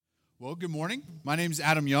Well, good morning. My name is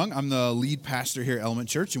Adam Young. I'm the lead pastor here at Element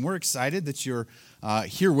Church, and we're excited that you're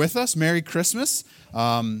here with us. Merry Christmas,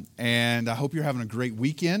 and I hope you're having a great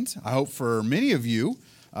weekend. I hope for many of you,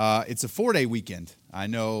 it's a 4-day weekend. I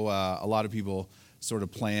know a lot of people sort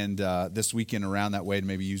of planned this weekend around that way to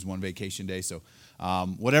maybe use one vacation day. So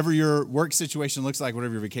whatever your work situation looks like,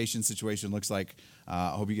 whatever your vacation situation looks like, I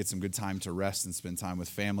hope you get some good time to rest and spend time with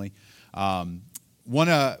family. Want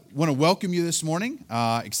to welcome you this morning.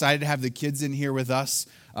 Excited to have the kids in here with us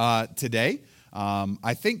today.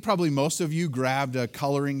 I think probably most of you grabbed a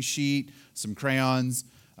coloring sheet, some crayons,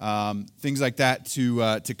 things like that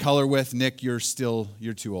to color with. Nick, you're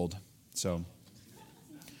too old, so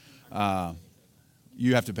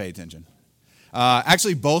you have to pay attention.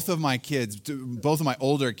 Actually, both of my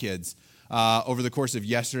older kids, over the course of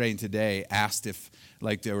yesterday and today, asked if.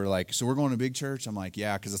 They were like, so we're going to big church? I'm like,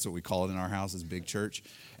 yeah, because that's what we call it in our house, is big church.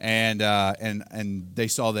 And they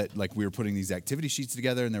saw that we were putting these activity sheets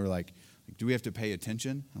together, and they were like, do we have to pay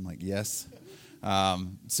attention? I'm like, yes. But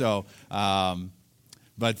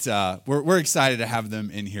we're excited to have them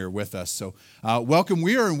in here with us. So welcome.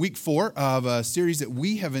 We are in week 4 of a series that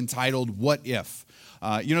we have entitled "What If."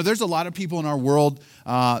 There's a lot of people in our world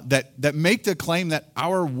that make the claim that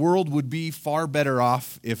our world would be far better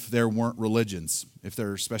off if there weren't religions,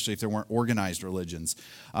 especially if there weren't organized religions.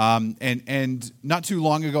 And not too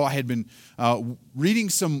long ago, I had been reading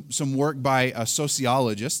some work by a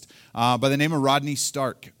sociologist by the name of Rodney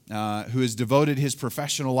Stark, who has devoted his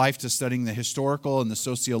professional life to studying the historical and the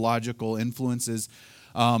sociological influences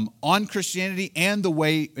on Christianity and the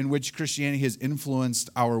way in which Christianity has influenced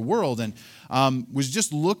our world, and was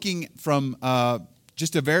just looking from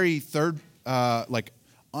just a very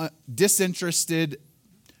disinterested,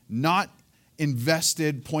 not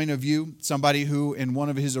invested point of view. Somebody who, in one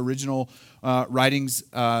of his original writings,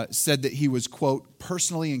 said that he was, quote,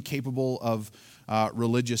 personally incapable of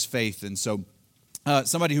religious faith, and so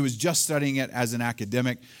somebody who was just studying it as an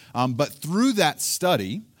academic, but through that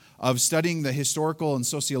study of studying the historical and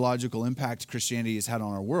sociological impact Christianity has had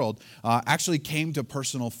on our world, actually came to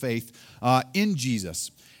personal faith in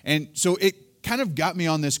Jesus. And so it kind of got me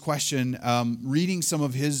on this question, reading some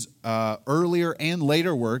of his earlier and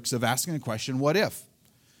later works of asking the question, what if?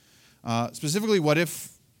 Specifically, what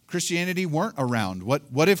if Christianity weren't around?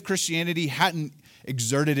 What if Christianity hadn't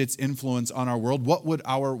exerted its influence on our world? What would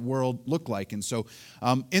our world look like? And so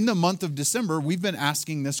in the month of December, we've been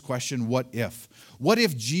asking this question, what if? What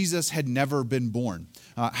if Jesus had never been born?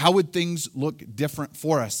 How would things look different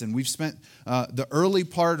for us? And we've spent the early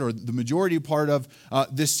part, or the majority part of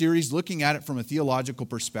this series, looking at it from a theological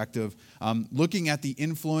perspective, looking at the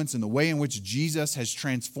influence and the way in which Jesus has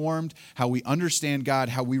transformed how we understand God,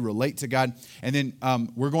 how we relate to God. And then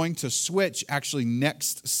we're going to switch actually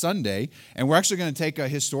next Sunday, and we're actually going to take a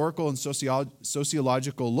historical and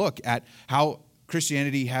sociological look at how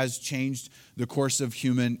Christianity has changed the course of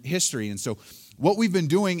human history. And so what we've been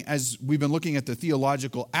doing as we've been looking at the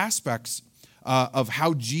theological aspects of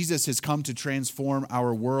how Jesus has come to transform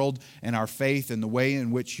our world and our faith and the way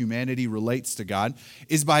in which humanity relates to God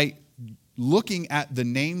is by looking at the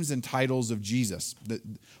names and titles of Jesus.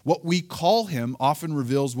 What we call him often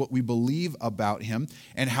reveals what we believe about him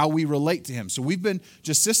and how we relate to him. So we've been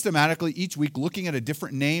just systematically each week looking at a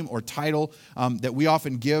different name or title that we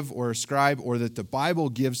often give or ascribe, or that the Bible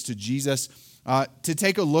gives to Jesus, to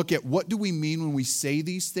take a look at what do we mean when we say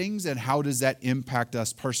these things and how does that impact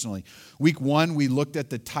us personally. Week 1, we looked at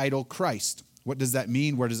the title Christ. What does that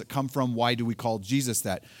mean? Where does it come from? Why do we call Jesus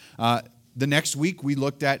that? The next week, we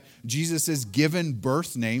looked at Jesus' given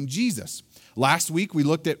birth name, Jesus. Last week, we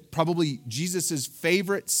looked at probably Jesus'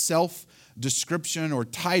 favorite self-description or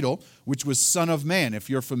title, which was Son of Man. If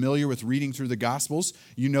you're familiar with reading through the Gospels,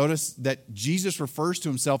 you notice that Jesus refers to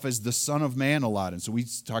himself as the Son of Man a lot. And so we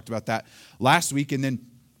talked about that last week. And then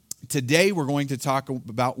today, we're going to talk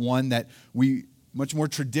about one that we much more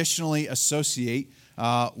traditionally associate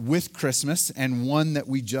with Christmas, and one that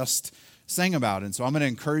we just sang about. And so I'm going to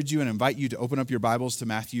encourage you and invite you to open up your Bibles to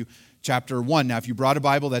Matthew chapter 1. Now, if you brought a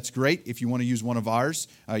Bible, that's great. If you want to use one of ours,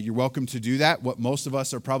 you're welcome to do that. What most of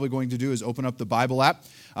us are probably going to do is open up the Bible app.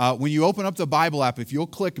 When you open up the Bible app, if you'll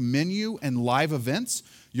click Menu and Live Events,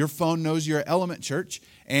 your phone knows you're at Element Church,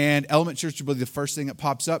 and Element Church will be the first thing that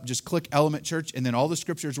pops up. Just click Element Church, and then all the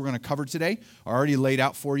scriptures we're going to cover today are already laid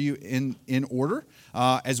out for you in order,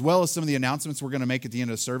 as well as some of the announcements we're going to make at the end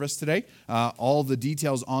of the service today. All the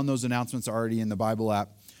details on those announcements are already in the Bible app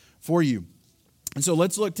for you. And so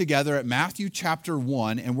let's look together at Matthew chapter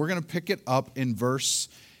 1, and we're going to pick it up in verse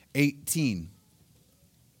 18.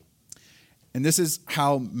 And this is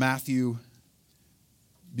how Matthew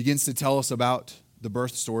begins to tell us about the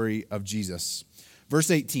birth story of Jesus. Verse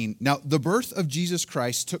 18, now the birth of Jesus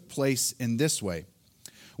Christ took place in this way.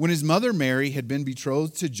 When his mother Mary had been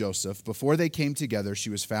betrothed to Joseph, before they came together, she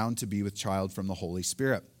was found to be with child from the Holy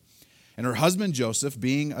Spirit. And her husband Joseph,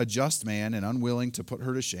 being a just man and unwilling to put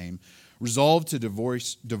her to shame, resolved to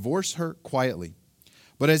divorce her quietly.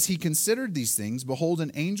 But as he considered these things, behold,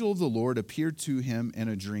 an angel of the Lord appeared to him in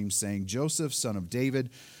a dream, saying, Joseph, son of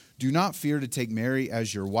David, do not fear to take Mary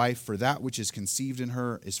as your wife, for that which is conceived in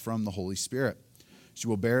her is from the Holy Spirit. She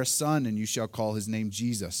will bear a son, and you shall call his name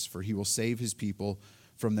Jesus, for he will save his people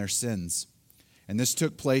from their sins. And this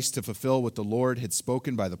took place to fulfill what the Lord had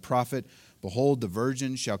spoken by the prophet. Behold, the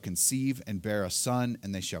virgin shall conceive and bear a son,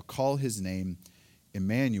 and they shall call his name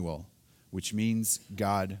Emmanuel, which means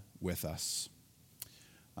God with us.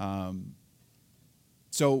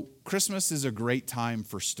 So Christmas is a great time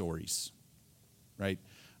for stories, right?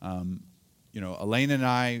 Elaine and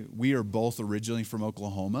I, we are both originally from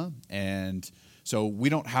Oklahoma, and so we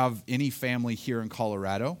don't have any family here in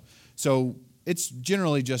Colorado. So it's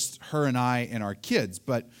generally just her and I and our kids.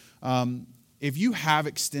 But if you have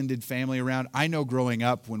extended family around, I know growing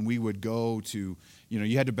up when we would go to,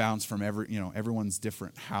 you had to bounce from everyone's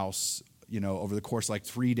different house, over the course of like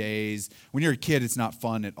 3 days. When you're a kid, it's not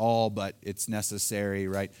fun at all, but it's necessary,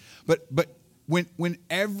 right? But when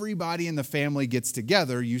everybody in the family gets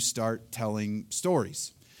together, you start telling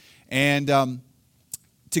stories. And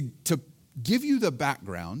to give you the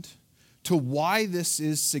background to why this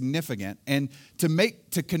is significant and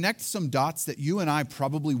to connect some dots that you and I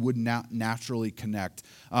probably would not naturally connect,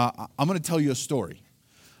 I'm going to tell you a story.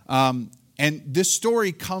 And this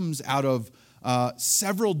story comes out of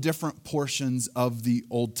several different portions of the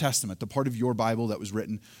Old Testament, the part of your Bible that was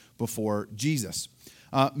written before Jesus.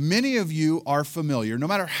 Many of you are familiar, no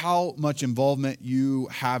matter how much involvement you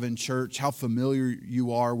have in church, how familiar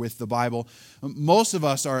you are with the Bible, most of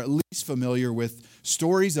us are at least familiar with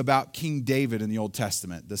stories about King David in the Old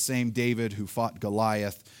Testament, the same David who fought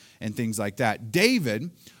Goliath and things like that.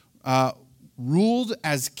 David ruled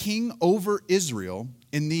as king over Israel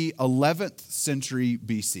in the 11th century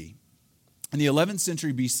BC. In the 11th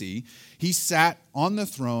century BC, he sat on the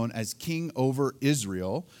throne as king over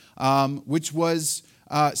Israel, which was,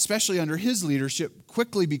 especially under his leadership,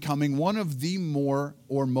 quickly becoming one of the more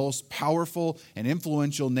or most powerful and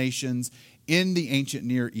influential nations in the ancient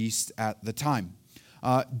Near East at the time.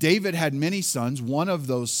 David had many sons. One of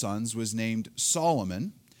those sons was named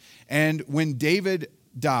Solomon. And when David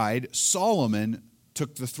died, Solomon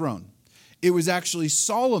took the throne. It was actually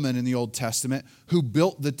Solomon in the Old Testament who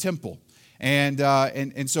built the temple. And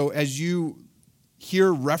so as you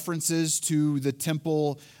hear references to the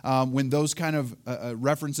temple, when those kind of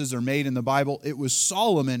references are made in the Bible, it was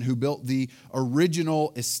Solomon who built the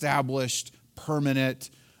original established permanent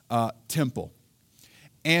temple.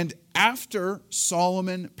 And after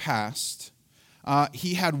Solomon passed,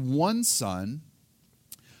 he had one son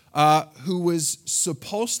who was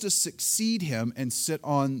supposed to succeed him and sit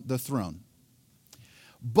on the throne.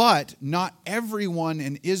 But not everyone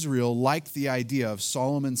in Israel liked the idea of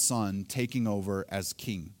Solomon's son taking over as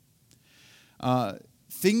king.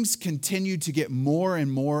 Things continued to get more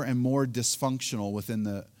and more and more dysfunctional within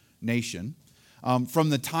the nation.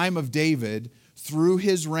 From the time of David through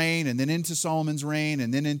his reign and then into Solomon's reign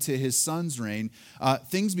and then into his son's reign,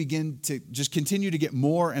 things begin to just continue to get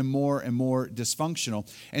more and more and more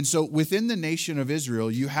dysfunctional. And so within the nation of Israel,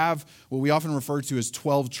 you have what we often refer to as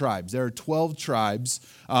 12 tribes. There are 12 tribes,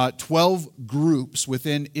 12 groups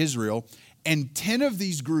within Israel, and 10 of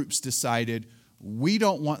these groups decided, we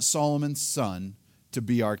don't want Solomon's son to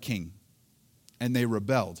be our king. And they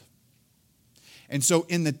rebelled. And so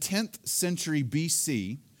in the 10th century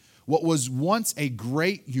BC, what was once a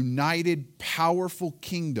great, united, powerful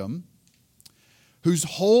kingdom, whose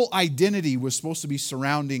whole identity was supposed to be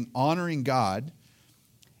surrounding honoring God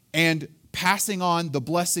and passing on the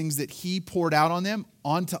blessings that he poured out on them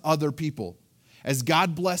onto other people. As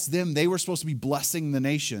God blessed them, they were supposed to be blessing the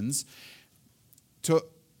nations.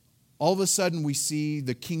 All of a sudden, we see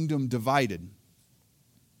the kingdom divided.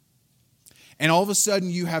 And all of a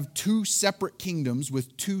sudden, you have two separate kingdoms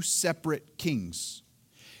with two separate kings.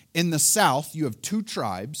 In the south, you have two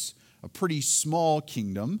tribes, a pretty small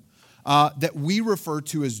kingdom that we refer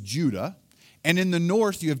to as Judah. And in the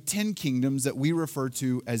north, you have 10 kingdoms that we refer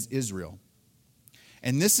to as Israel.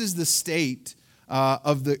 And this is the state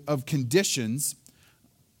of conditions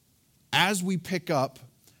as we pick up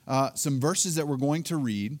some verses that we're going to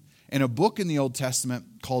read in a book in the Old Testament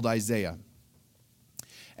called Isaiah.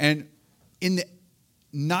 And in the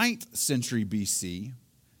 9th century BC,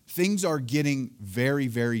 things are getting very,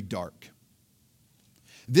 very dark.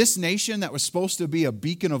 This nation that was supposed to be a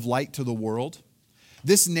beacon of light to the world,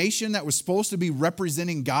 this nation that was supposed to be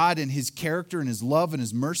representing God and his character and his love and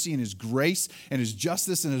his mercy and his grace and his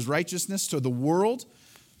justice and his righteousness to the world,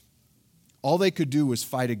 all they could do was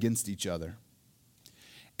fight against each other.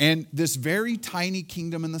 And this very tiny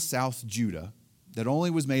kingdom in the south, Judah, that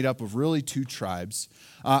only was made up of really two tribes,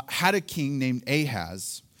 had a king named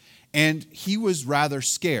Ahaz, and he was rather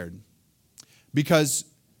scared because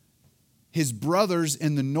his brothers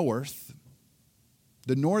in the north,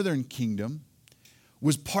 the northern kingdom,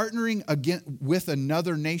 was partnering with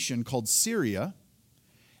another nation called Syria,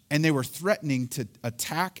 and they were threatening to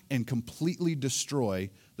attack and completely destroy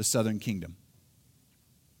the southern kingdom.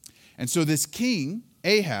 And so this king,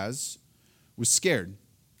 Ahaz, was scared.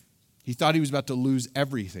 He thought he was about to lose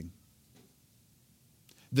everything.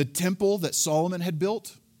 The temple that Solomon had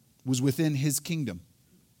built was within his kingdom,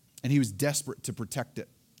 and he was desperate to protect it.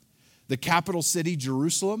 The capital city,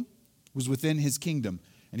 Jerusalem, was within his kingdom,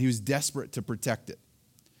 and he was desperate to protect it.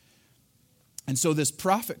 And so this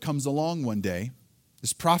prophet comes along one day,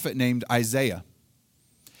 this prophet named Isaiah,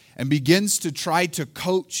 and begins to try to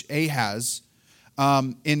coach Ahaz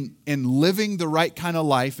in living the right kind of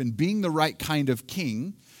life and being the right kind of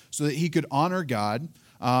king so that he could honor God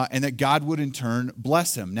and that God would in turn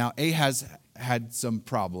bless him. Now, Ahaz had some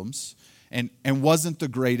problems and wasn't the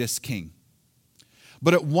greatest king.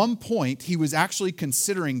 But at one point, he was actually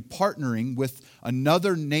considering partnering with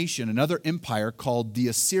another nation, another empire called the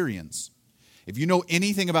Assyrians. If you know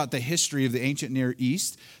anything about the history of the ancient Near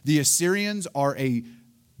East, the Assyrians are a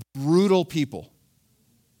brutal people.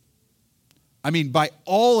 I mean, by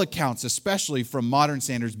all accounts, especially from modern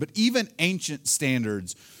standards, but even ancient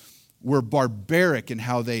standards, were barbaric in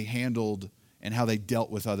how they handled and how they dealt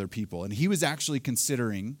with other people. And he was actually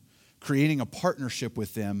considering creating a partnership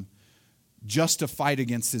with them just to fight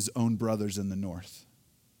against his own brothers in the north.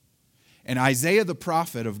 And Isaiah, the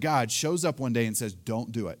prophet of God, shows up one day and says,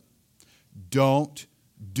 don't do it. Don't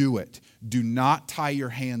do it. Do not tie your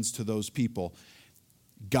hands to those people.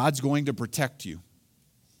 God's going to protect you.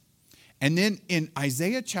 And then in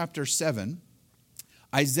Isaiah chapter 7,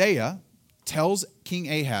 Isaiah tells King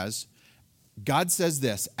Ahaz, God says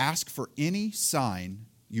this, ask for any sign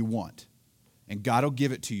you want, and God will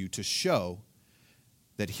give it to you to show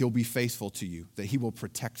that he'll be faithful to you, that he will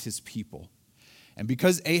protect his people. And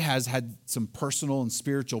because Ahaz had some personal and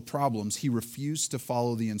spiritual problems, he refused to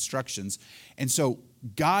follow the instructions. And so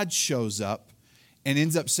God shows up and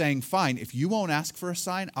ends up saying, fine, if you won't ask for a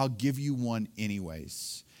sign, I'll give you one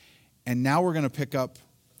anyways. And now we're going to pick up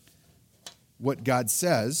what God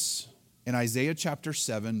says in Isaiah chapter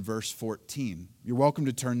 7, verse 14. You're welcome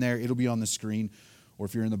to turn there. It'll be on the screen. Or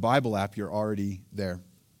if you're in the Bible app, you're already there.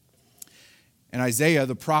 And Isaiah,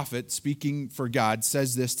 the prophet, speaking for God,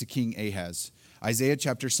 says this to King Ahaz. Isaiah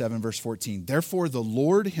chapter 7, verse 14. Therefore, the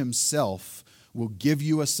Lord himself will give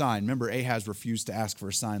you a sign. Remember, Ahaz refused to ask for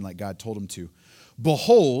a sign like God told him to.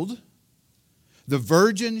 Behold, the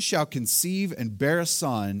virgin shall conceive and bear a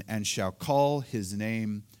son and shall call his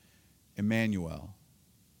name Emmanuel.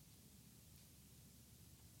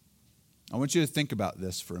 I want you to think about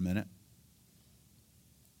this for a minute.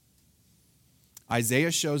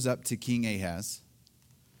 Isaiah shows up to King Ahaz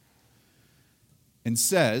and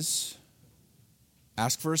says,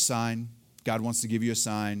 ask for a sign. God wants to give you a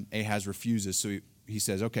sign. Ahaz refuses. So he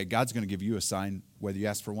says, okay, God's going to give you a sign whether you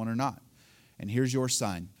ask for one or not. And here's your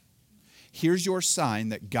sign. Here's your sign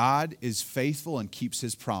that God is faithful and keeps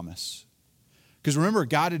his promise. Because remember,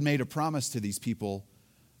 God had made a promise to these people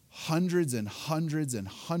hundreds and hundreds and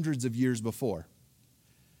hundreds of years before.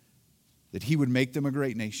 That he would make them a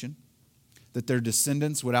great nation. That their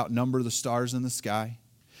descendants would outnumber the stars in the sky.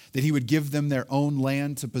 That he would give them their own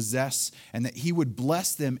land to possess, and that he would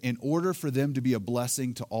bless them in order for them to be a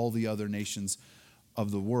blessing to all the other nations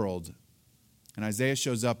of the world. And Isaiah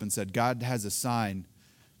shows up and said, God has a sign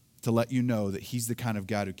to let you know that he's the kind of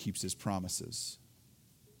God who keeps his promises.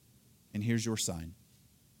 And here's your sign.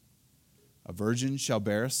 A virgin shall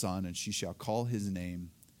bear a son, and she shall call his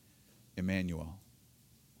name Emmanuel.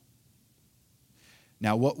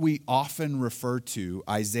 Now, what we often refer to,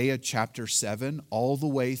 Isaiah chapter 7, all the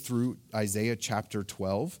way through Isaiah chapter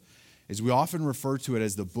 12, is we often refer to it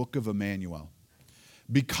as the book of Emmanuel.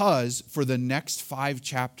 Because for the next 5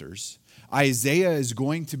 chapters, Isaiah is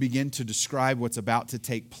going to begin to describe what's about to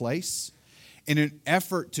take place in an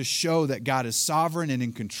effort to show that God is sovereign and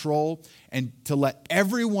in control, and to let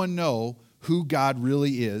everyone know who God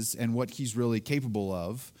really is and what he's really capable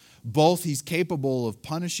of. Both he's capable of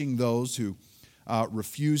punishing those who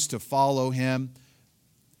refuse to follow him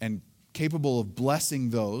and capable of blessing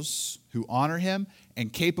those who honor him,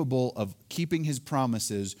 and capable of keeping his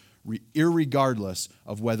promises irregardless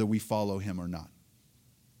of whether we follow him or not.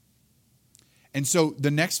 And so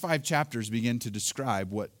the next 5 chapters begin to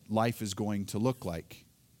describe what life is going to look like.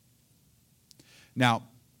 Now,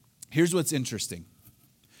 here's what's interesting.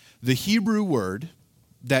 The Hebrew word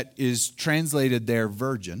that is translated there,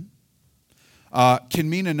 virgin, can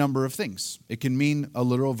mean a number of things. It can mean a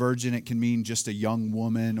literal virgin. It can mean just a young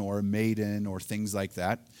woman or a maiden or things like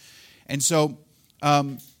that. And so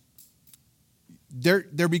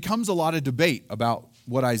there becomes a lot of debate about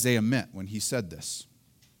what Isaiah meant when he said this,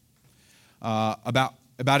 about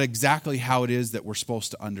exactly how it is that we're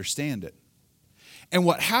supposed to understand it. And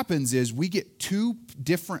what happens is we get 2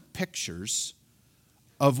 different pictures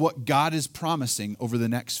of what God is promising over the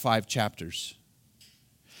next 5 chapters.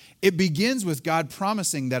 It begins with God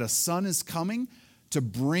promising that a son is coming to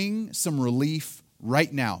bring some relief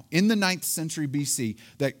right now. In the 9th century BC,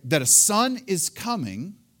 that a son is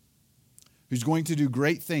coming who's going to do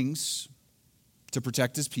great things to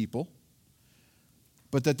protect his people,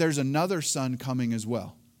 but that there's another son coming as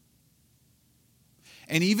well.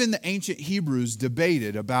 And even the ancient Hebrews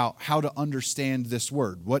debated about how to understand this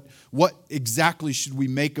word. What exactly should we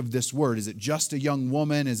make of this word? Is it just a young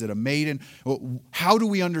woman? Is it a maiden? How do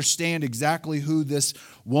we understand exactly who this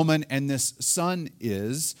woman and this son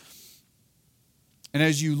is? And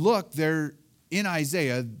as you look there in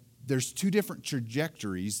Isaiah, there's 2 different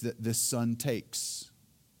trajectories that this son takes.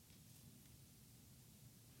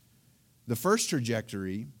 The first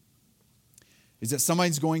trajectory is that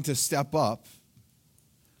somebody's going to step up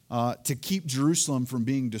to keep Jerusalem from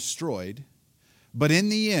being destroyed. But in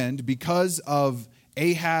the end, because of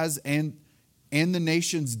Ahaz and the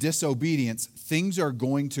nation's disobedience, things are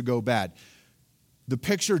going to go bad. The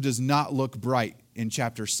picture does not look bright in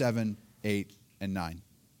chapter 7, 8, and 9.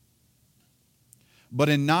 But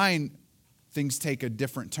in 9, things take a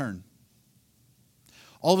different turn.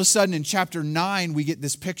 All of a sudden, in chapter 9, we get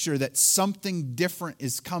this picture that something different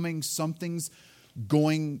is coming, something's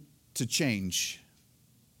going to change.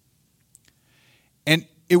 And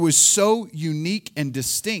it was so unique and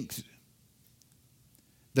distinct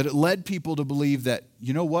that it led people to believe that,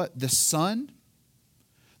 you know what, the son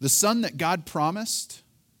that God promised,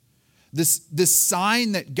 this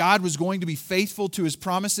sign that God was going to be faithful to his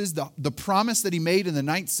promises, the promise that he made in the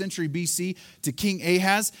 9th century BC to King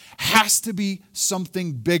Ahaz, has to be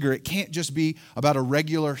something bigger. It can't just be about a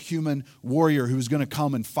regular human warrior who's going to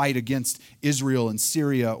come and fight against Israel and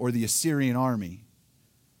Syria or the Assyrian army.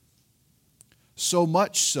 So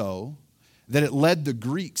much so that it led the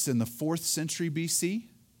Greeks in the 4th century BC,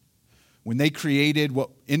 when they created what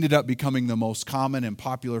ended up becoming the most common and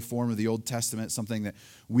popular form of the Old Testament, something that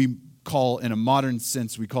we call, in a modern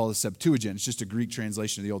sense, we call the Septuagint. It's just a Greek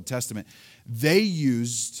translation of the Old Testament. They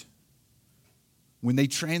used, when they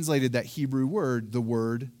translated that Hebrew word, the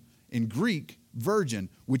word in Greek, virgin,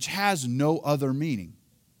 which has no other meaning.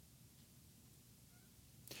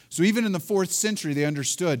 So even in the 4th century, they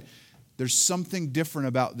understood there's something different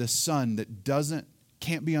about this son that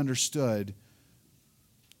can't be understood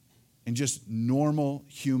in just normal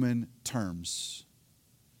human terms.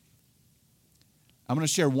 I'm going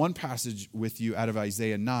to share one passage with you out of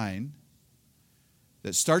Isaiah 9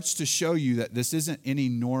 that starts to show you that this isn't any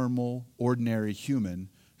normal, ordinary human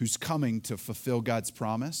who's coming to fulfill God's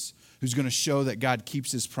promise, who's going to show that God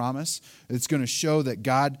keeps his promise. It's going to show that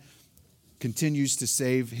God continues to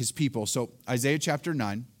save his people. So Isaiah chapter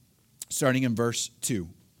 9, starting in verse 2.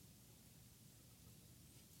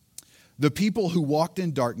 The people who walked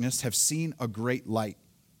in darkness have seen a great light.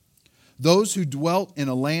 Those who dwelt in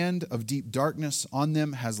a land of deep darkness, on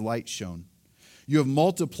them has light shone. You have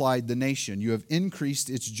multiplied the nation. You have increased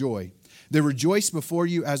its joy. They rejoice before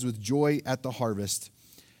you as with joy at the harvest,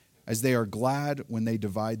 as they are glad when they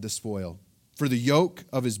divide the spoil. For the yoke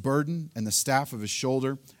of his burden and the staff of his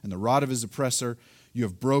shoulder and the rod of his oppressor you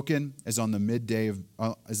have broken as on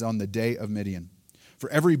the day of Midian. For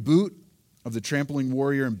every boot of the trampling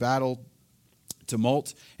warrior in battle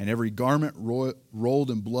tumult, and every garment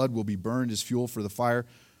rolled in blood will be burned as fuel for the fire.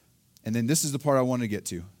 And then this is the part I want to get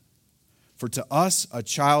to. For to us a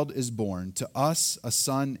child is born, to us a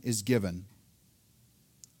son is given,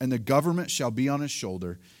 and the government shall be on his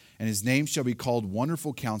shoulder, and his name shall be called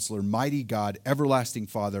Wonderful Counselor, Mighty God, Everlasting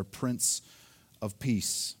Father, Prince of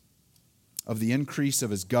Peace. Of the increase of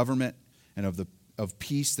his government and of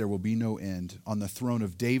peace there will be no end, on the throne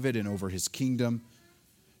of David and over his kingdom,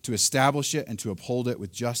 to establish it and to uphold it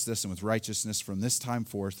with justice and with righteousness from this time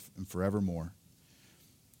forth and forevermore.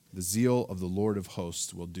 The zeal of the Lord of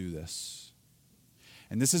hosts will do this.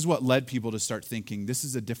 And this is what led people to start thinking, this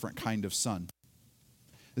is a different kind of son.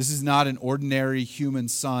 This is not an ordinary human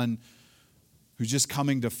son who's just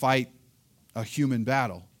coming to fight a human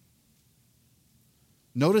battle.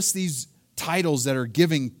 Notice these titles that are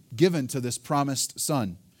given to this promised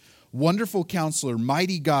son. Wonderful Counselor,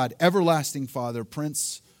 Mighty God, Everlasting Father,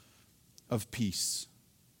 Prince of Peace.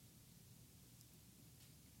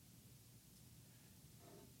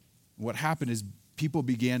 What happened is people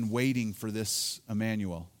began waiting for this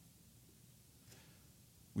Emmanuel,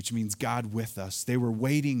 which means God with us. They were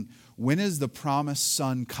waiting. When is the promised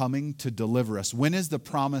son coming to deliver us? When is the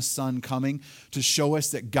promised son coming to show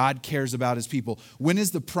us that God cares about his people? When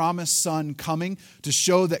is the promised son coming to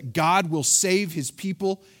show that God will save his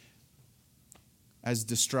people as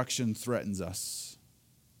destruction threatens us?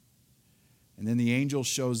 And then the angel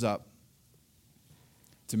shows up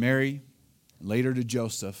to Mary, later to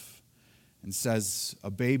Joseph, and says, a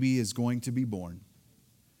baby is going to be born.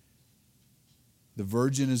 The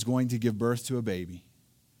virgin is going to give birth to a baby,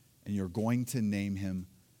 and you're going to name him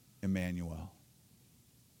Emmanuel.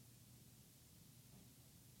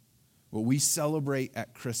 What we celebrate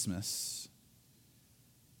at Christmas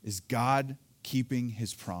is God keeping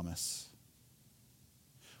his promise.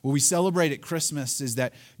 What we celebrate at Christmas is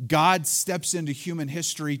that God steps into human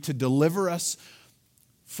history to deliver us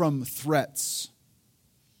from threats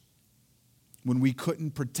when we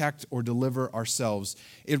couldn't protect or deliver ourselves.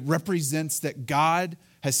 It represents that God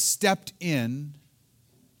has stepped in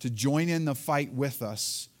to join in the fight with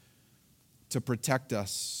us to protect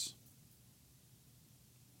us.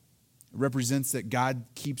 It represents that God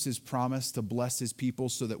keeps his promise to bless his people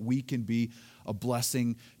so that we can be a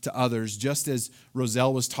blessing to others. Just as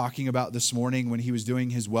Roselle was talking about this morning when he was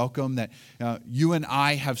doing his welcome, that you and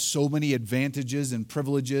I have so many advantages and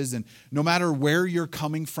privileges, and no matter where you're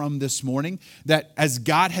coming from this morning, that as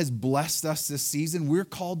God has blessed us this season, we're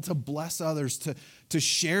called to bless others, to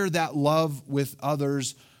share that love with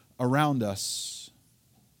others around us.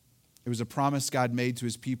 It was a promise God made to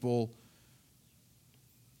his people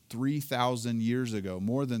 3,000 years ago,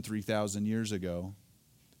 more than 3,000 years ago,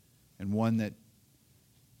 and one that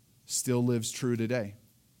still lives true today,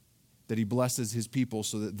 that he blesses his people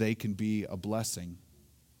so that they can be a blessing.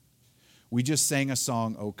 We just sang a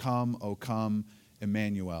song, O come,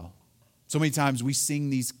 Emmanuel. So many times we sing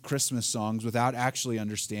these Christmas songs without actually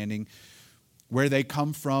understanding where they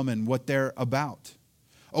come from and what they're about.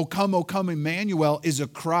 O come, Emmanuel is a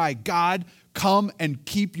cry. God, come and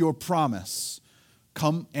keep your promise.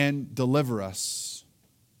 Come and deliver us.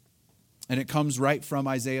 And it comes right from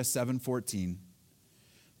Isaiah 7:14.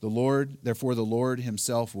 Therefore the Lord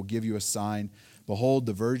himself will give you a sign. Behold,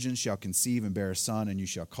 the virgin shall conceive and bear a son, and you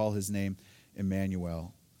shall call his name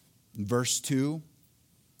Emmanuel. In verse 2,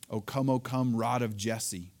 O come, rod of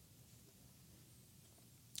Jesse.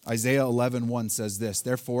 Isaiah 11:1 says this,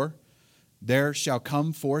 therefore there shall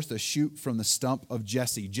come forth a shoot from the stump of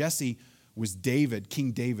Jesse. Jesse was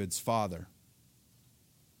King David's father.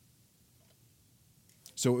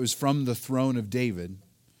 So it was from the throne of David.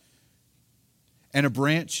 And a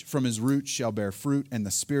branch from his roots shall bear fruit, and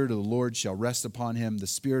the Spirit of the Lord shall rest upon him, the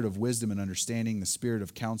Spirit of wisdom and understanding, the Spirit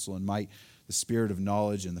of counsel and might, the Spirit of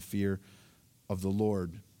knowledge and the fear of the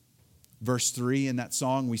Lord. Verse 3 in that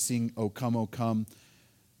song we sing, O come,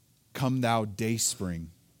 come thou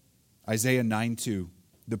dayspring. Isaiah 9:2,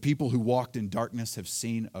 the people who walked in darkness have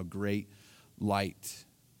seen a great light.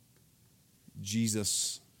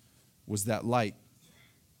 Jesus was that light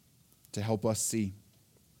to help us see.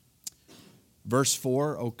 Verse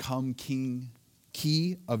 4, O come King,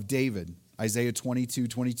 key of David. Isaiah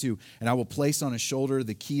 22:22, and I will place on his shoulder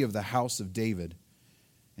the key of the house of David,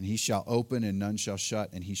 and he shall open and none shall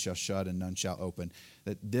shut, and he shall shut and none shall open.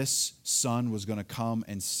 That this son was going to come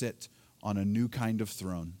and sit on a new kind of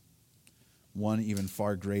throne, one even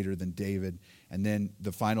far greater than David. And then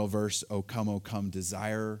the final verse, O come,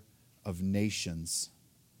 desire of nations.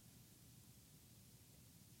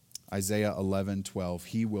 Isaiah 11:12,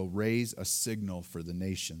 he will raise a signal for the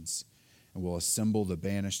nations and will assemble the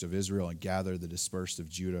banished of Israel and gather the dispersed of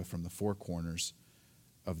Judah from the four corners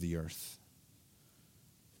of the earth.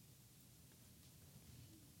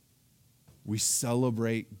 We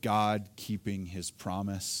celebrate God keeping his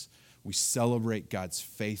promise. We celebrate God's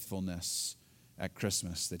faithfulness at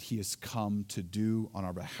Christmas, that he has come to do on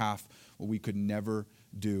our behalf what we could never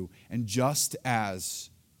do. And just as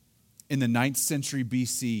in the 9th century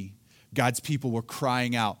BC, God's people were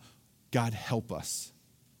crying out, God, help us.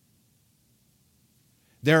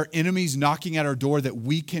 There are enemies knocking at our door that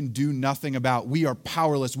we can do nothing about. We are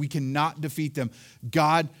powerless. We cannot defeat them.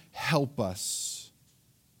 God, help us.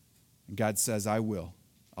 And God says, I will.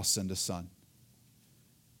 I'll send a son.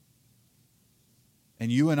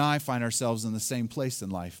 And you and I find ourselves in the same place in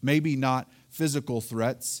life. Maybe not physical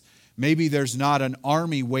threats. Maybe there's not an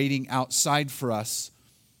army waiting outside for us.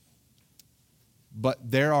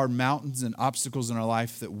 But there are mountains and obstacles in our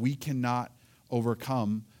life that we cannot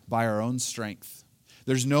overcome by our own strength.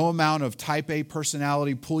 There's no amount of type A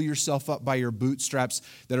personality, pull yourself up by your bootstraps,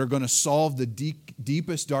 that are going to solve the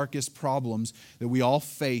deepest, darkest problems that we all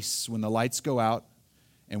face when the lights go out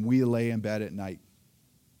and we lay in bed at night.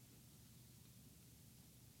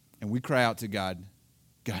 And we cry out to God,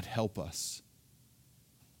 God, help us.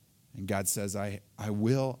 And God says, I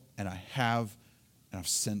will, and I have, and I've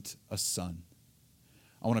sent a son.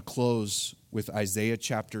 I want to close with Isaiah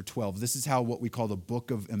chapter 12. This is how what we call the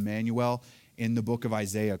book of Emmanuel in the book of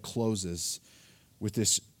Isaiah closes, with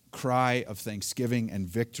this cry of thanksgiving and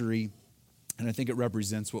victory. And I think it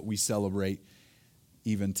represents what we celebrate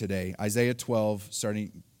even today. Isaiah 12,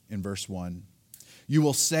 starting in verse 1. You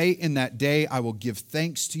will say in that day, I will give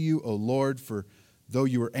thanks to you, O Lord, for though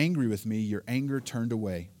you were angry with me, your anger turned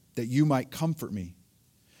away, that you might comfort me.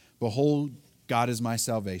 Behold, God is my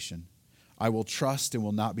salvation. I will trust and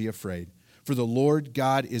will not be afraid. For the Lord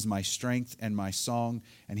God is my strength and my song,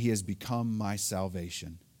 and he has become my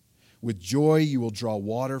salvation. With joy you will draw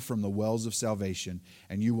water from the wells of salvation,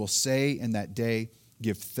 and you will say in that day,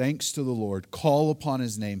 give thanks to the Lord, call upon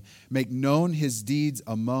his name, make known his deeds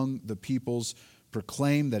among the peoples,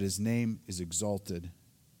 proclaim that his name is exalted.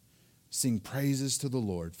 Sing praises to the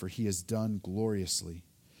Lord, for he has done gloriously.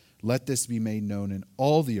 Let this be made known in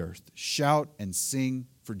all the earth. Shout and sing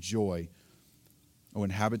for joy, O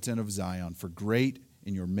inhabitant of Zion, for great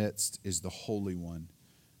in your midst is the Holy One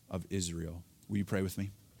of Israel. Will you pray with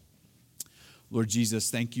me? Lord Jesus,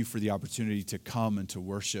 thank you for the opportunity to come and to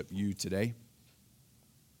worship you today.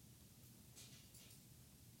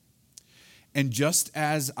 And just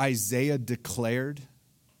as Isaiah declared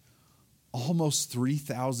almost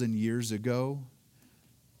 3,000 years ago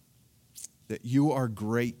that you are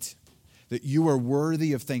great, that you are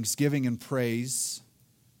worthy of thanksgiving and praise,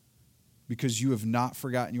 because you have not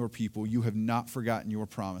forgotten your people, you have not forgotten your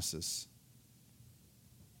promises.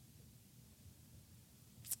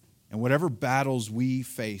 And whatever battles we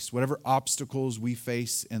face, whatever obstacles we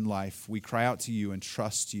face in life, we cry out to you and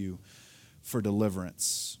trust you for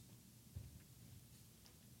deliverance.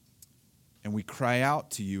 And we cry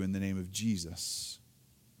out to you in the name of Jesus,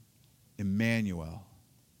 Emmanuel,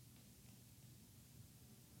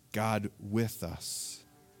 God with us.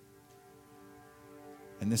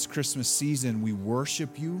 And this Christmas season, we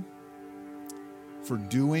worship you for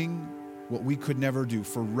doing what we could never do,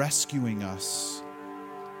 for rescuing us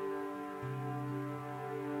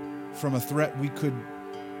from a threat we could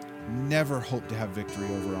never hope to have victory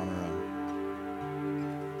over on our own.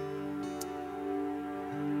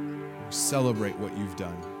 We celebrate what you've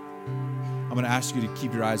done. I'm going to ask you to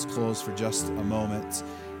keep your eyes closed for just a moment.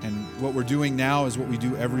 And what we're doing now is what we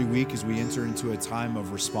do every week as we enter into a time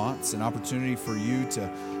of response, an opportunity for you to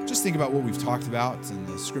just think about what we've talked about and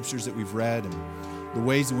the scriptures that we've read and the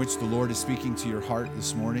ways in which the Lord is speaking to your heart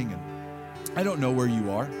this morning. And I don't know where you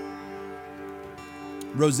are.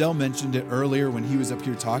 Roselle mentioned it earlier when he was up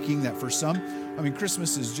here talking that for some,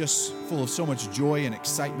 Christmas is just full of so much joy and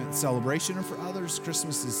excitement and celebration. And for others,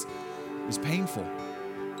 Christmas is painful.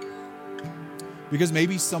 Because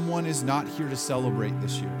maybe someone is not here to celebrate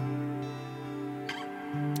this year.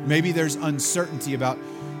 Maybe there's uncertainty about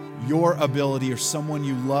your ability or someone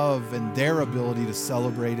you love and their ability to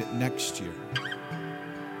celebrate it next year.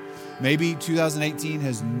 Maybe 2018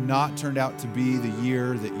 has not turned out to be the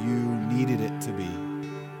year that you needed it to be.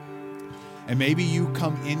 And maybe you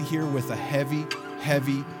come in here with a heavy,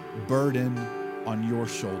 heavy burden on your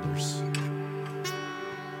shoulders.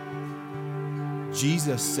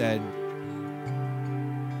 Jesus said,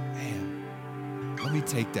 let me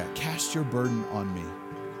take that. Cast your burden on me.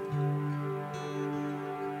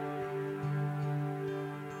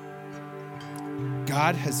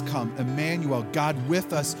 God has come. Emmanuel, God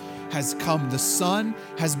with us, has come. The Son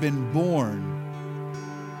has been born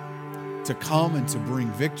to come and to bring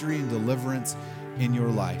victory and deliverance in your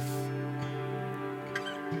life.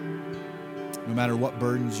 No matter what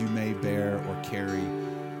burdens you may bear or carry,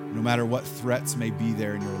 no matter what threats may be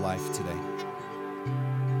there in your life today.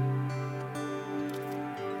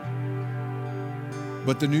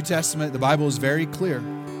 But the New Testament, the Bible is very clear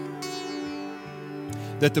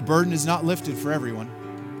that the burden is not lifted for everyone.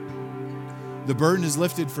 The burden is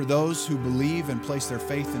lifted for those who believe and place their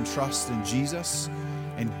faith and trust in Jesus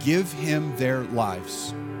and give him their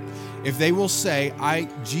lives. If they will say,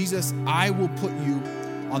 Jesus, I will put you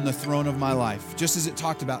on the throne of my life. Just as it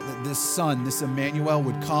talked about that this son, this Emmanuel,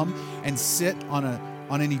 would come and sit on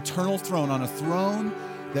on an eternal throne, on a throne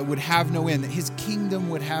that would have no end, that his kingdom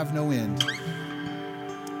would have no end.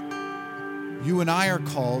 You and I are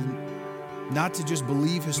called not to just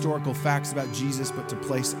believe historical facts about Jesus, but to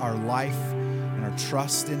place our life and our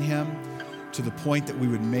trust in him to the point that we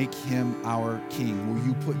would make him our king. Will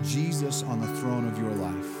you put Jesus on the throne of your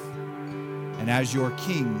life? And as your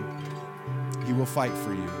king, he will fight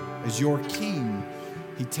for you. As your king,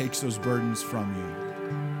 he takes those burdens from you.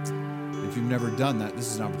 And if you've never done that, this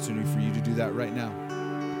is an opportunity for you to do that right now.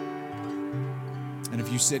 And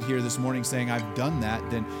if you sit here this morning saying, I've done that,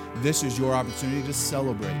 then this is your opportunity to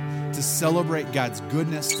celebrate God's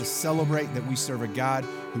goodness, to celebrate that we serve a God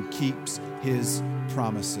who keeps his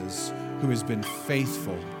promises, who has been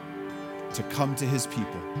faithful to come to his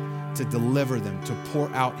people, to deliver them, to pour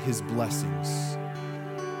out his blessings.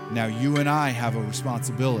 Now you and I have a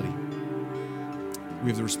responsibility. We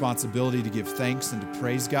have the responsibility to give thanks and to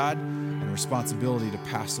praise God, and a responsibility to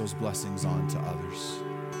pass those blessings on to others.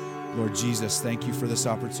 Lord Jesus, thank you for this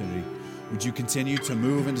opportunity. Would you continue to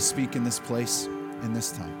move and to speak in this place in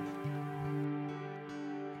this time?